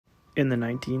In the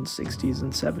 1960s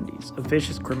and 70s, a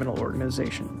vicious criminal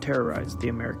organization terrorized the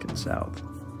American South.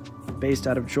 Based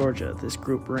out of Georgia, this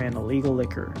group ran illegal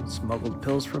liquor, smuggled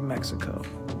pills from Mexico,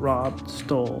 robbed,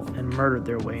 stole, and murdered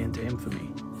their way into infamy.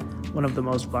 One of the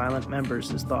most violent members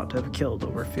is thought to have killed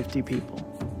over 50 people.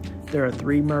 There are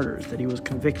 3 murders that he was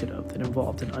convicted of that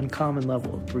involved an uncommon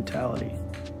level of brutality.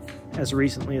 As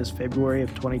recently as February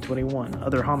of 2021,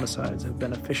 other homicides have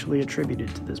been officially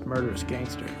attributed to this murderous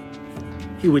gangster.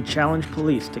 He would challenge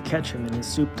police to catch him in his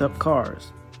souped-up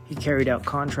cars. He carried out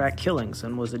contract killings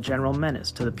and was a general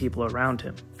menace to the people around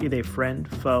him, be they friend,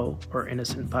 foe, or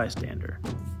innocent bystander.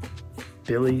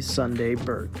 Billy Sunday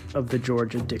Birt of the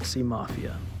Georgia Dixie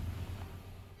Mafia.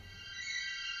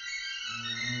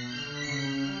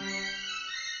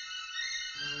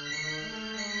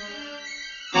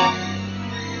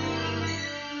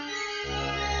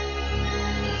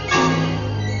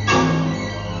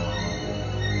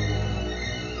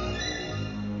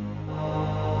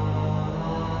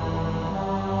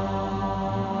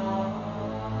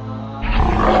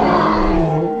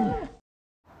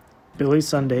 Billy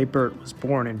Sunday Birt was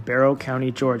born in Barrow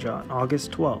County, Georgia on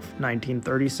August 12,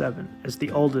 1937, as the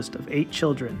oldest of 8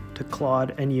 children to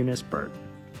Claude and Eunice Birt.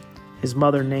 His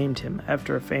mother named him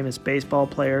after a famous baseball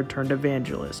player turned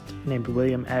evangelist named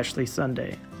William Ashley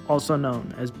Sunday, also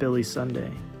known as Billy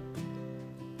Sunday.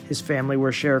 His family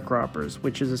were sharecroppers,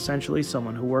 which is essentially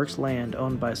someone who works land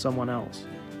owned by someone else.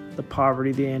 The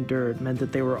poverty they endured meant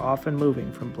that they were often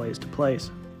moving from place to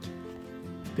place.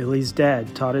 Billy's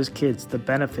dad taught his kids the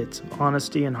benefits of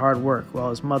honesty and hard work while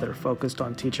his mother focused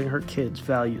on teaching her kids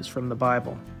values from the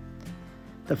Bible.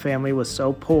 The family was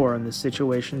so poor and the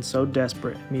situation so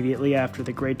desperate immediately after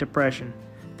the Great Depression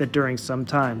that during some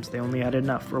times they only had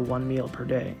enough for 1 meal per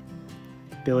day.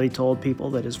 Billy told people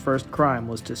that his first crime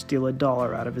was to steal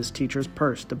 $1 out of his teacher's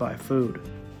purse to buy food.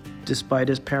 Despite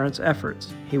his parents'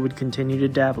 efforts, he would continue to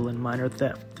dabble in minor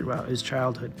theft throughout his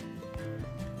childhood.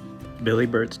 Billy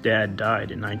Birt's dad died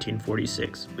in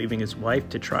 1946, leaving his wife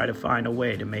to try to find a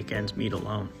way to make ends meet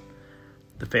alone.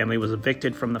 The family was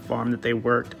evicted from the farm that they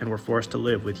worked and were forced to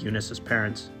live with Eunice's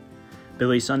parents.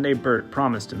 Billy Sunday Birt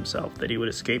promised himself that he would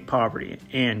escape poverty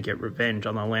and get revenge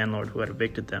on the landlord who had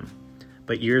evicted them.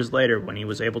 But years later, when he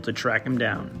was able to track him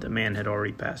down, the man had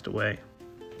already passed away.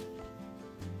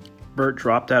 Birt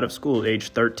dropped out of school at age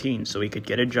 13 so he could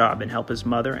get a job and help his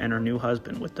mother and her new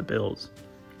husband with the bills.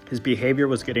 His behavior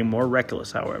was getting more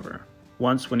reckless, however.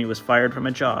 Once, when he was fired from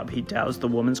a job, he doused the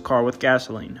woman's car with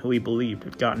gasoline, who he believed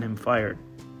had gotten him fired.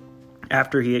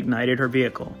 After he ignited her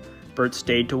vehicle, Birt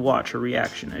stayed to watch her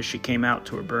reaction as she came out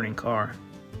to her burning car.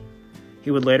 He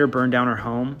would later burn down her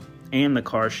home and the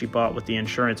car she bought with the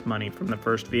insurance money from the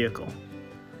first vehicle.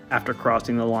 After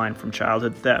crossing the line from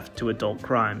childhood theft to adult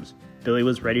crimes, Billy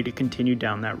was ready to continue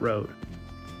down that road.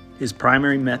 His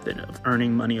primary method of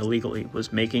earning money illegally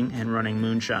was making and running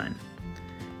moonshine.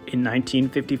 In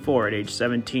 1954, at age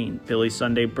 17, Billy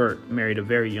Sunday Birt married a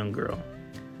very young girl.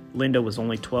 Linda was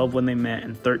only 12 when they met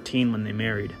and 13 when they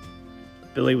married.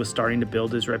 Billy was starting to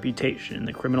build his reputation in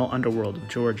the criminal underworld of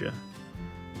Georgia.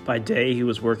 By day, he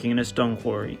was working in a stone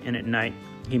quarry, and at night,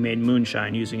 he made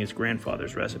moonshine using his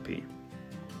grandfather's recipe.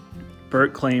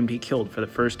 Birt claimed he killed for the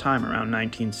first time around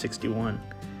 1961.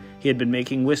 He had been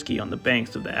making whiskey on the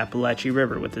banks of the Appalachian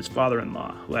River with his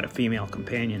father-in-law, who had a female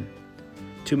companion.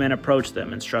 2 men approached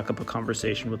them and struck up a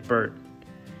conversation with Birt.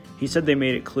 He said they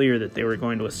made it clear that they were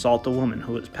going to assault a woman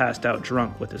who was passed out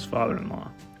drunk with his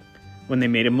father-in-law. When they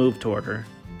made a move toward her,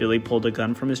 Billy pulled a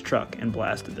gun from his truck and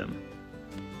blasted them.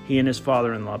 He and his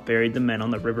father-in-law buried the men on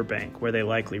the riverbank, where they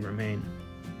likely remain.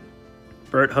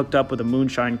 Birt hooked up with a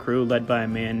moonshine crew led by a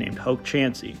man named Hoke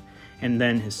Chansey, and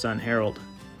then his son Harold.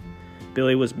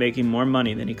 Billy was making more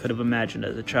money than he could have imagined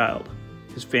as a child.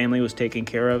 His family was taken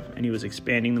care of, and he was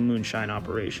expanding the moonshine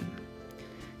operation.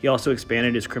 He also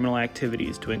expanded his criminal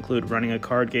activities to include running a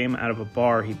card game out of a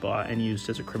bar he bought and used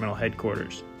as a criminal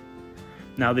headquarters.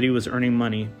 Now that he was earning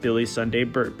money, Billy Sunday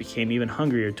Birt became even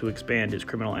hungrier to expand his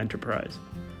criminal enterprise.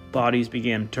 Bodies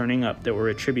began turning up that were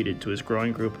attributed to his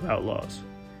growing group of outlaws.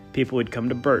 People would come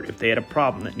to Birt if they had a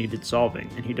problem that needed solving,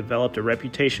 and he developed a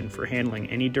reputation for handling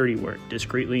any dirty work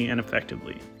discreetly and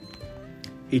effectively.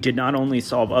 He did not only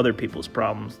solve other people's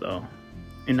problems, though.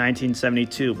 In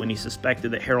 1972, when he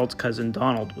suspected that Harold's cousin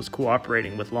Donald was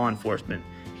cooperating with law enforcement,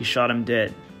 he shot him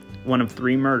dead, one of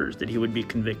 3 murders that he would be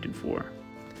convicted for.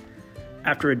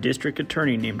 After a district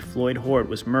attorney named Floyd Horde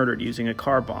was murdered using a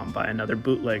car bomb by another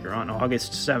bootlegger on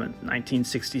August 7,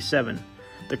 1967,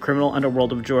 the criminal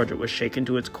underworld of Georgia was shaken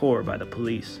to its core by the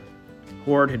police.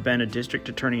 Horde had been a district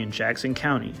attorney in Jackson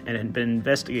County and had been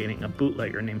investigating a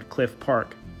bootlegger named Cliff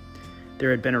Park. There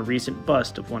had been a recent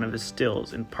bust of one of his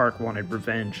stills, and Park wanted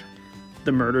revenge.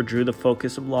 The murder drew the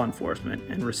focus of law enforcement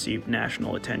and received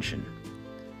national attention.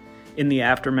 In the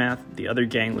aftermath, the other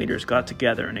gang leaders got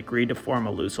together and agreed to form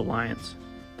a loose alliance.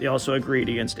 They also agreed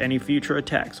against any future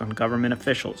attacks on government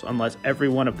officials unless every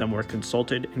one of them were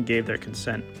consulted and gave their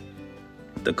consent.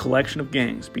 The collection of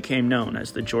gangs became known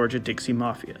as the Georgia Dixie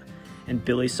Mafia, and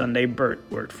Billy Sunday Birt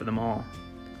worked for them all.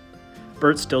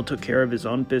 Birt still took care of his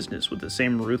own business with the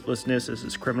same ruthlessness as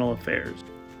his criminal affairs.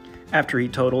 After he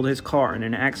totaled his car in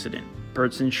an accident,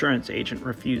 Birt's insurance agent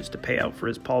refused to pay out for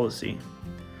his policy.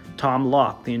 Tom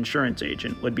Locke, the insurance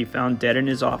agent, would be found dead in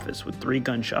his office with 3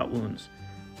 gunshot wounds.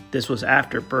 This was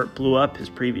after Birt blew up his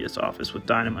previous office with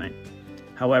dynamite.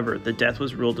 However, the death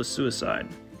was ruled a suicide.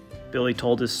 Billy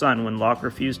told his son when Locke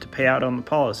refused to pay out on the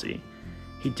policy,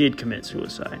 he did commit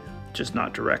suicide, just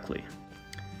not directly.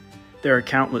 There are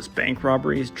countless bank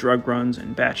robberies, drug runs,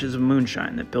 and batches of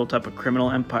moonshine that built up a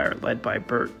criminal empire led by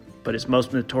Birt, but his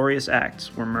most notorious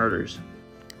acts were murders.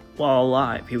 While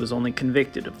alive, he was only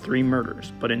convicted of 3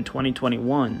 murders, but in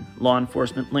 2021, law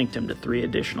enforcement linked him to 3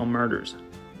 additional murders.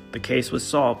 The case was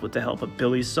solved with the help of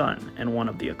Billy's son and one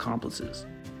of the accomplices.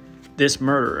 This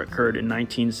murder occurred in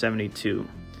 1972.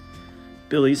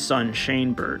 Billy's son,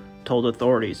 Shane Birt, told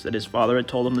authorities that his father had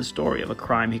told him the story of a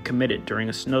crime he committed during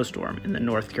a snowstorm in the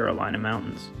North Carolina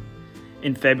mountains.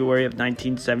 In February of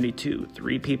 1972,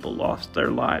 3 people lost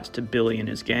their lives to Billy and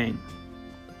his gang.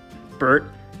 Birt,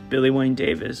 Billy Wayne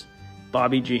Davis,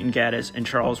 Bobby Jean Gaddis, and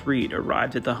Charles Reed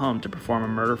arrived at the home to perform a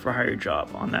murder-for-hire job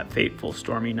on that fateful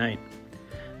stormy night.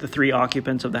 The 3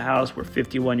 occupants of the house were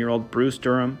 51-year-old Bruce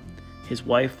Durham, his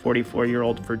wife,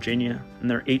 44-year-old Virginia, and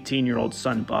their 18-year-old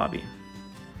son, Bobby.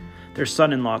 Their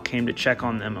son-in-law came to check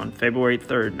on them on February 3,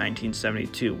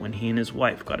 1972, when he and his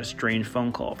wife got a strange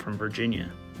phone call from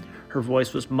Virginia. Her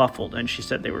voice was muffled, and she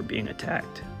said they were being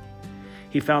attacked.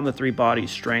 He found the 3 bodies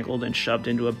strangled and shoved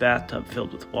into a bathtub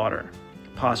filled with water,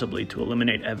 possibly to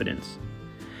eliminate evidence.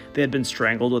 They had been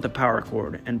strangled with a power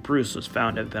cord, and Bruce was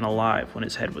found to have been alive when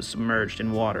his head was submerged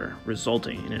in water,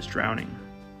 resulting in his drowning.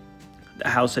 The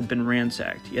house had been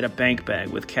ransacked, yet a bank bag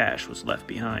with cash was left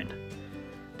behind.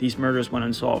 These murders went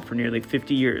unsolved for nearly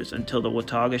 50 years until the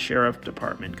Watauga Sheriff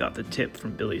Department got the tip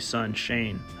from Billy's son,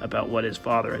 Shane, about what his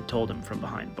father had told him from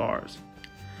behind bars.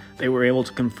 They were able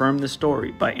to confirm the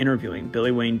story by interviewing Billy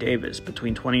Wayne Davis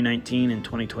between 2019 and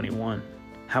 2021.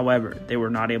 However, they were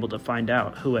not able to find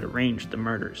out who had arranged the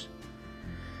murders.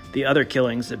 The other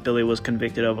killings that Billy was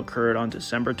convicted of occurred on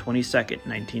December 22,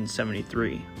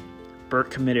 1973.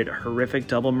 Birt committed a horrific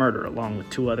double murder along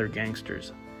with 2 other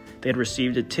gangsters. They had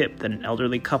received a tip that an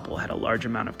elderly couple had a large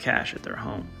amount of cash at their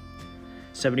home.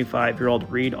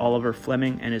 75-year-old Reed Oliver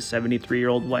Fleming and his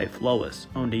 73-year-old wife, Lois,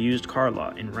 owned a used car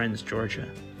lot in Rennes, Georgia.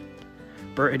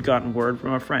 Birt had gotten word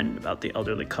from a friend about the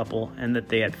elderly couple and that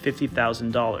they had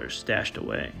 $50,000 stashed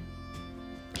away.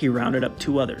 He rounded up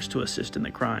 2 others to assist in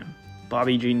the crime,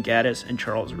 Bobby Jean Gaddis and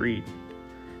Charles Reed.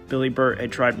 Billy Birt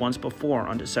had tried once before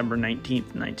on December 19,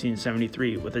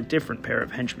 1973 with a different pair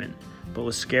of henchmen, but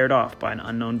was scared off by an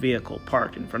unknown vehicle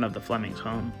parked in front of the Flemings'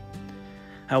 home.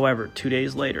 However, 2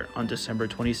 days later, on December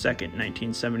 22,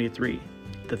 1973,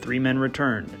 the 3 men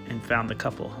returned and found the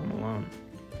couple home alone.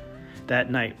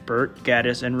 That night, Birt,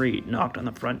 Gaddis, and Reed knocked on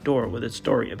the front door with a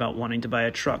story about wanting to buy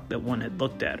a truck that one had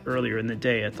looked at earlier in the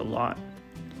day at the lot.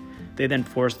 They then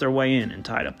forced their way in and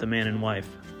tied up the man and wife.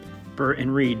 Birt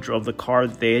and Reed drove the car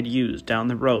that they had used down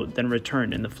the road, then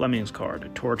returned in the Flemings' car to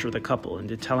torture the couple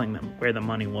into telling them where the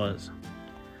money was.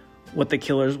 What the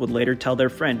killers would later tell their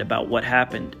friend about what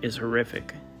happened is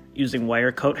horrific. Using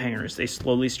wire coat hangers, they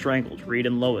slowly strangled Reed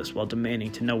and Lois while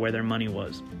demanding to know where their money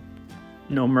was.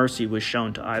 No mercy was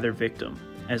shown to either victim,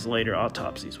 as later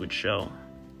autopsies would show.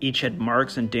 Each had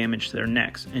marks and damage to their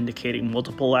necks, indicating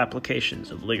multiple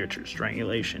applications of ligature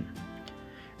strangulation.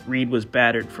 Reed was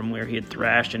battered from where he had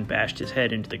thrashed and bashed his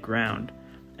head into the ground,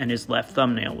 and his left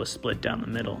thumbnail was split down the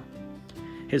middle.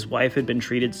 His wife had been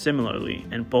treated similarly,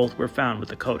 and both were found with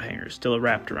the coat hangers still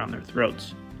wrapped around their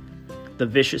throats. The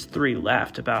vicious 3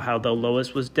 laughed about how though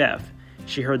Lois was deaf,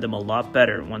 she heard them a lot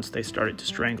better once they started to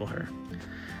strangle her.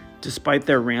 Despite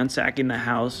their ransacking the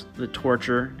house, the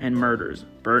torture, and murders,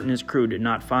 Birt and his crew did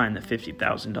not find the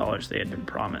 $50,000 they had been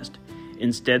promised.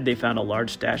 Instead, they found a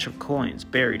large stash of coins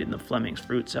buried in the Flemings'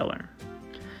 fruit cellar.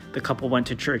 The couple went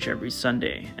to church every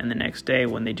Sunday, and the next day,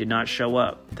 when they did not show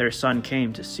up, their son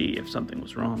came to see if something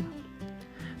was wrong.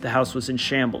 The house was in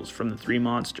shambles from the 3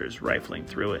 monsters rifling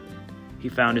through it. He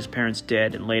found his parents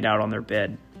dead and laid out on their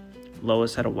bed.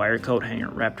 Lois had a wire coat hanger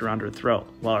wrapped around her throat,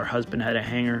 while her husband had a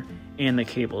hanger and the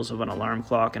cables of an alarm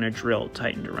clock and a drill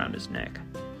tightened around his neck.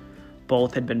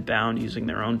 Both had been bound using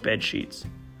their own bed sheets.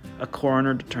 A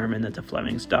coroner determined that the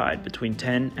Flemings died between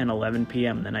 10 and 11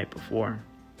 p.m. the night before.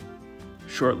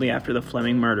 Shortly after the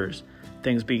Fleming murders,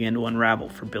 things began to unravel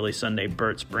for Billy Sunday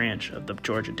Birt's branch of the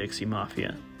Georgia Dixie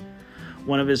Mafia.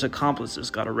 One of his accomplices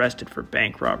got arrested for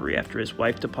bank robbery after his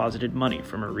wife deposited money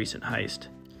from a recent heist.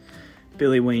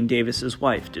 Billy Wayne Davis's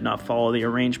wife did not follow the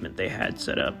arrangement they had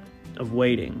set up of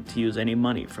waiting to use any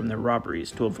money from their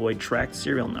robberies to avoid tracked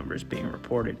serial numbers being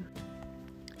reported.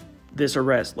 This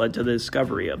arrest led to the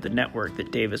discovery of the network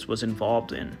that Davis was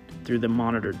involved in through the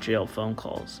monitored jail phone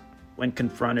calls. When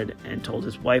confronted and told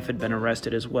his wife had been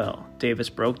arrested as well, Davis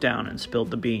broke down and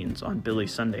spilled the beans on Billy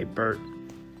Sunday Birt.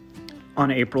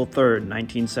 On April 3,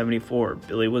 1974,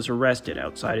 Billy was arrested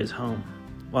outside his home.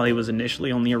 While he was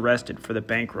initially only arrested for the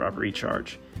bank robbery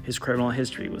charge, his criminal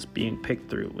history was being picked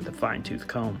through with a fine-tooth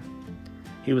comb.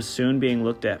 He was soon being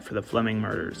looked at for the Fleming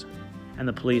murders, and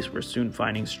the police were soon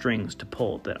finding strings to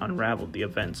pull that unraveled the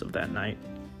events of that night.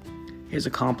 His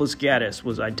accomplice Gaddis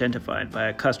was identified by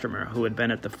a customer who had been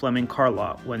at the Fleming car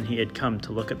lot when he had come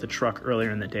to look at the truck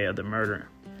earlier in the day of the murder.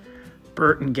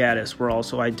 Birt and Gaddis were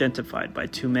also identified by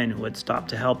two men who had stopped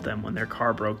to help them when their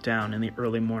car broke down in the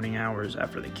early morning hours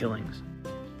after the killings.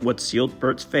 What sealed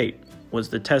Birt's fate was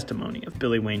the testimony of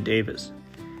Billy Wayne Davis.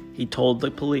 He told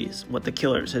the police what the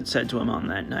killers had said to him on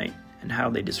that night and how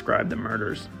they described the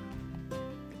murders.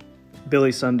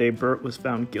 Billy Sunday Birt was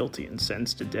found guilty and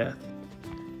sentenced to death.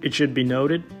 It should be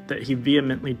noted that he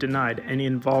vehemently denied any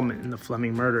involvement in the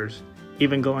Fleming murders,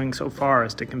 even going so far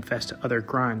as to confess to other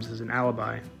crimes as an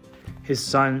alibi. His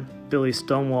son, Billy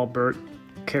Stonewall Birt,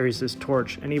 carries this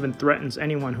torch and even threatens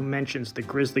anyone who mentions the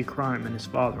grisly crime and his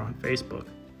father on Facebook.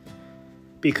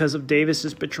 Because of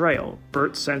Davis's betrayal,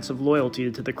 Birt's sense of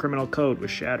loyalty to the criminal code was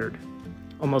shattered.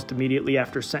 Almost immediately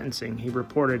after sentencing, he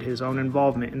reported his own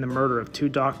involvement in the murder of two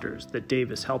doctors that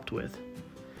Davis helped with.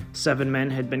 7 men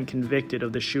had been convicted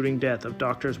of the shooting death of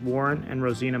Doctors Warren and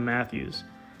Rosina Matthews.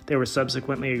 They were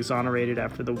subsequently exonerated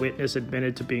after the witness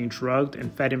admitted to being drugged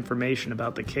and fed information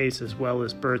about the case as well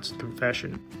as Birt's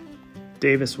confession.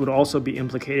 Davis would also be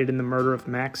implicated in the murder of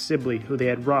Max Sibley, who they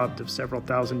had robbed of several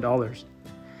 $1,000s.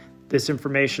 This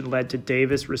information led to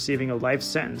Davis receiving a life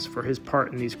sentence for his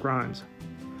part in these crimes.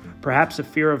 Perhaps a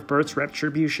fear of Birt's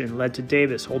retribution led to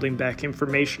Davis holding back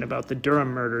information about the Durham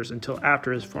murders until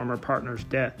after his former partner's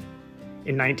death.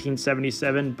 In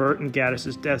 1977, Birt and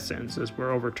Gaddis's death sentences were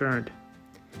overturned.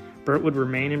 Birt would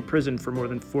remain in prison for more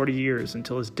than 40 years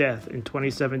until his death in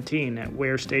 2017 at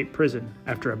Ware State Prison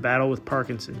after a battle with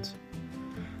Parkinson's.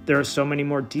 There are so many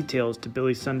more details to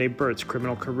Billy Sunday Birt's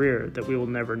criminal career that we will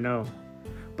never know,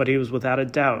 but he was without a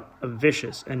doubt a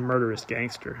vicious and murderous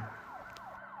gangster.